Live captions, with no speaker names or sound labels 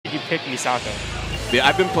you pick Misako? Yeah,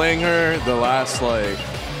 I've been playing her the last like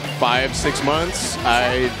 5-6 months.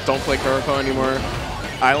 I don't play Kuroko anymore.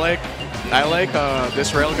 I like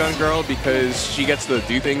this railgun girl because she gets to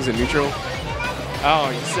do things in neutral.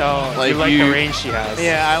 Oh, so like you like the range she has?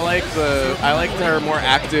 Yeah, I like her more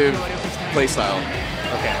active playstyle.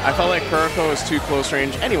 Okay. I felt like Kuroko is too close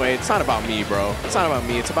range. Anyway, it's not about me, bro. It's not about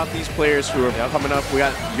me. It's about these players who are coming up. We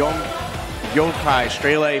got Yokai,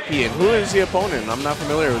 StraylightP, and who is the opponent? I'm not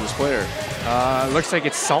familiar with this player. Looks like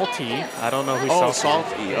it's Salty. I don't know who's Salty. Oh,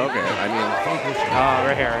 Salty. Okay. I mean,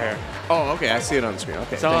 right here. Oh, okay. I see it on the screen.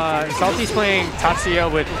 Okay. So Salty's playing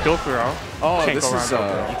Tatsuya with Dokuro. Oh, this is.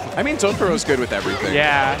 I mean, Dokuro's good with everything.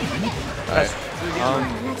 Yeah.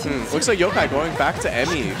 Looks like Yokai going back to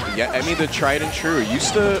Emi. Yeah, Emi the tried and true.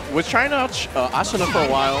 Was trying out Asuna for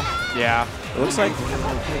a while. Yeah. It looks like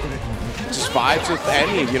just vibes with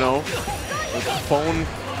Emi, you know. Phone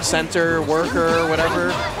center worker, whatever.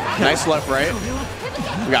 Nice left, right.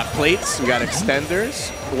 We got plates, we got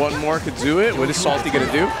extenders. One more could do it. What is Salty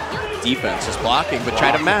gonna do? Defense, just blocking, but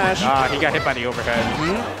try to mash. He got hit by the overhead.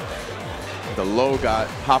 The low got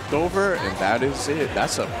hopped over, and that is it.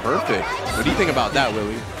 That's a perfect. What do you think about that,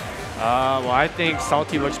 Willie? Well, I think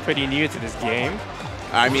Salty looks pretty new to this game.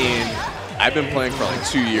 I mean, I've been playing for like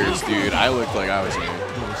 2 years, dude. I looked like I was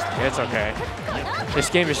new. It's okay. This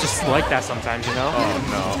game is just like that sometimes, you know? Oh,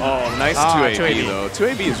 no. Oh, nice 2AB, though.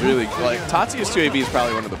 2AB is really, like, Tatsuya's 2AB is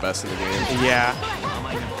probably one of the best in the game. Yeah.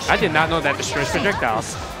 I did not know that destroys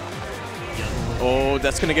projectiles. Oh,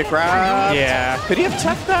 that's going to get grabbed. Yeah. Could he have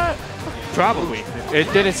teched that? Probably.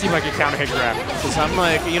 It didn't seem like a counter hit grab. Because I'm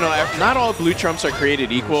like, you know, not all blue trumps are created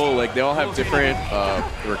equal. Like, they all have different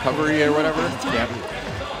recovery or whatever. Yep.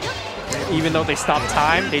 Even though they stop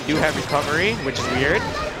time, they do have recovery, which is weird.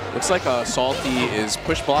 Looks like Salty is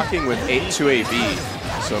push blocking with 2AB.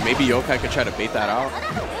 So maybe Yokai could try to bait that out.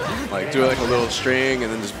 Like, do like a little string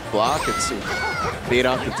and then just block and see, bait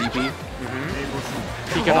out the DP.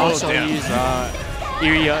 He can also use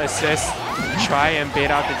area assist, try and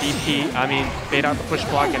bait out the DP. I mean, bait out the push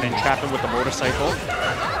block and then trap him with the motorcycle.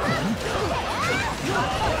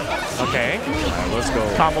 Okay. All right, let's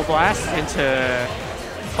go. Combo blast into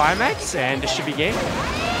Climax, and this should be game.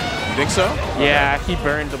 You think so? Yeah, he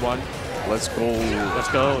burned the one. Let's go. Let's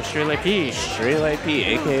go. StraylightP. StraylightP,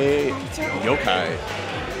 a.k.a. Yokai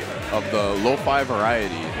of the lo-fi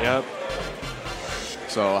variety. Yep.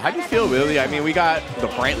 So how do you feel, Willie? I mean, we got the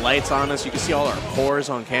bright lights on us. You can see all our pores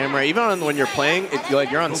on camera. Even when you're playing, like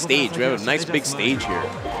you're on stage. We have a nice big stage here.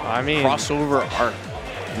 I mean, CROSSOVERARC.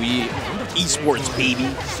 We esports, baby.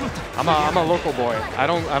 I'm a local boy. I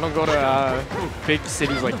don't go to big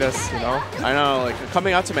cities like this, you know. I know, like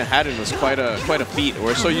coming out to Manhattan was quite a feat.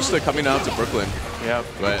 We're so used to coming out to Brooklyn. Yep.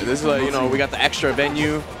 But this is like, you know, we got the extra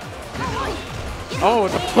venue. Oh,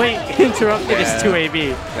 the plate interrupted his 2AB.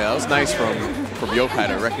 Yeah, that was nice from Yokai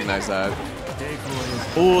to recognize that.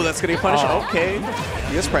 Ooh, that's gonna be punished. Okay,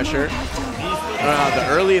 he has pressure. The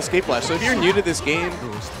early escape flash. So if you're new to this game,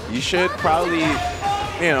 you should probably.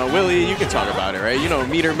 You know, Willie, you can talk about it, right? You know,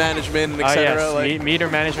 meter management, etc. Yes, like, meter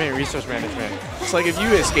management and resource management. It's like if you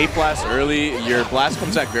escape blast early, your blast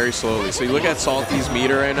comes back very slowly. So you look at Salty's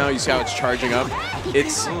meter right now, you see how it's charging up.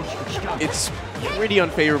 It's pretty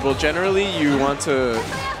unfavorable. Generally, you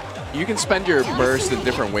can spend your burst in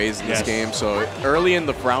different ways in this game. So early in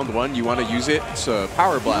the round one, you want to use it to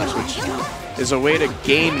power blast, which is a way to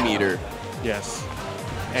gain meter. Yes.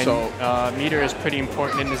 And meter is pretty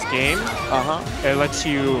important in this game. It lets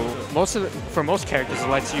you for most characters, it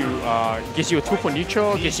lets you gives you a 2-point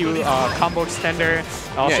neutral, gives you a combo extender.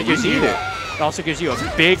 It also gives you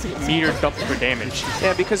a big meter dump for damage.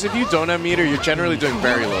 Yeah, because if you don't have meter, you're generally doing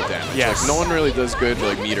very low damage. Yes. Like no one really does good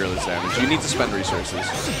like meterless damage. You need to spend resources.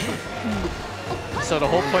 So the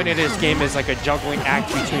whole point of this game is like a juggling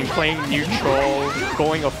act between playing neutral,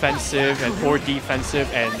 going offensive or defensive,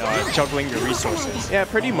 and juggling your resources. Yeah,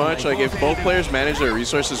 pretty much. Like if both players manage their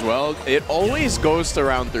resources well, it always goes to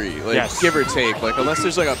round 3. Like give or take. Like unless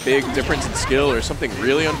there's like a big difference in skill or something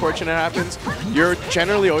really unfortunate happens, you're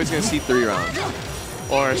generally always going to see 3 rounds.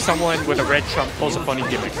 Or someone with a red trump pulls a funny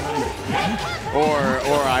gimmick. Or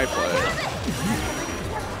I play.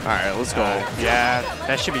 Alright, let's go. Yeah,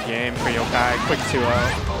 that should be game for Yokai. Quick 2-0.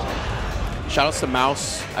 Shoutouts to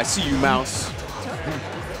Mouse. I see you, Mouse.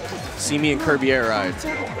 See me in Kirby Air Ride.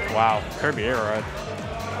 Wow, Kirby Air Ride.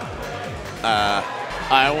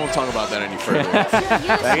 I won't talk about that any further.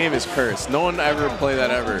 That game is cursed. No one ever played that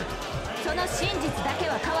ever.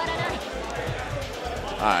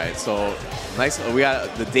 Alright, so nice. We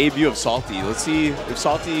got the debut of Salty. Let's see if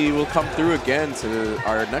Salty will come through again to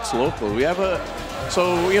our next local. We have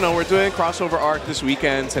So, you know, we're doing crossover arc this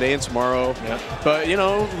weekend, today and tomorrow. Yep. But, you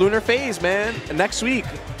know, Lunar Phase, man, next week.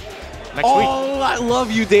 Next week. Oh, I love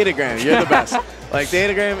you, Datagram. You're the best. Like,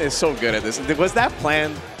 Datagram is so good at this. Was that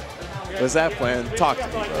planned? Was that planned? Talk to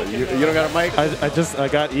me, bro. You don't got a mic? I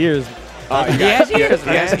got ears. He has ears,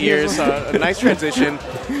 man. He has ears. A nice transition.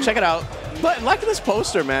 Check it out. But liking this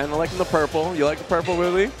poster, man. I like the purple. You like the purple,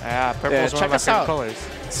 Willie? Yeah, purple is one of my favorite colors.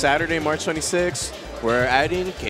 Saturday, March 26th, we're adding